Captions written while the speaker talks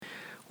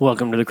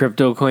Welcome to the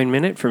Crypto Coin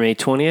Minute for May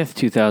 20th,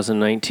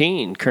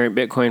 2019. Current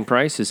Bitcoin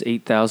price is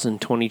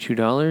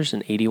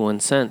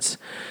 $8,022.81.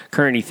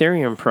 Current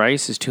Ethereum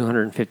price is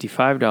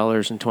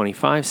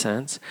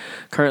 $255.25.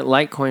 Current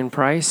Litecoin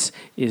price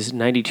is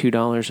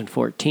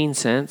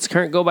 $92.14.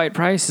 Current GoByte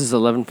price is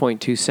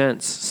 11.2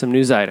 cents. Some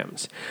news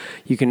items.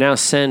 You can now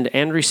send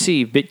and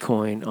receive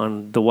Bitcoin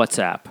on the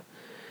WhatsApp.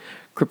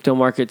 Crypto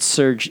markets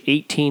surge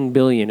 18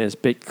 billion as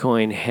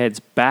Bitcoin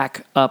heads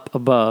back up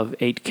above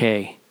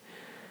 8K.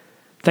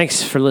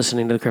 Thanks for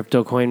listening to the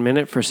Crypto Coin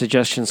Minute. For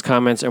suggestions,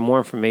 comments, or more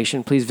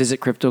information, please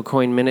visit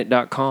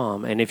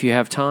CryptoCoinMinute.com. And if you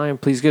have time,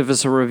 please give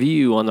us a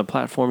review on the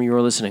platform you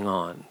are listening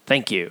on.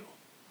 Thank you.